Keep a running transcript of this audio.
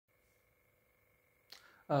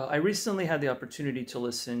I recently had the opportunity to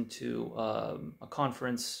listen to a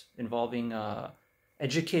conference involving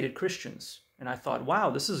educated Christians. And I thought,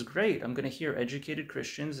 wow, this is great. I'm going to hear educated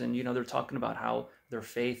Christians. And, they're talking about how their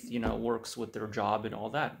faith, works with their job and all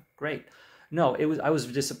that. Great. No, I was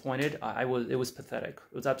disappointed. It was pathetic.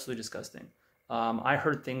 It was absolutely disgusting. I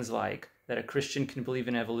heard things like that a Christian can believe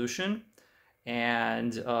in evolution.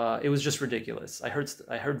 And it was just ridiculous. I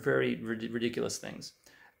heard very ridiculous things.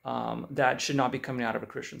 That should not be coming out of a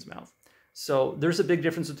Christian's mouth. So there's a big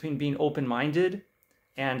difference between being open-minded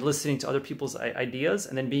and listening to other people's ideas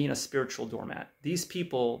and then being a spiritual doormat. These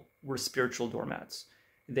people were spiritual doormats.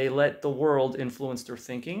 They let the world influence their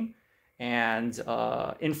thinking and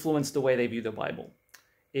influence the way they view the Bible.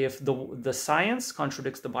 If the science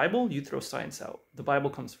contradicts the Bible, you throw science out. The Bible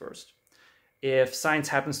comes first. If science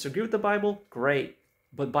happens to agree with the Bible, great.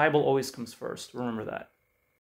 But Bible always comes first. Remember that.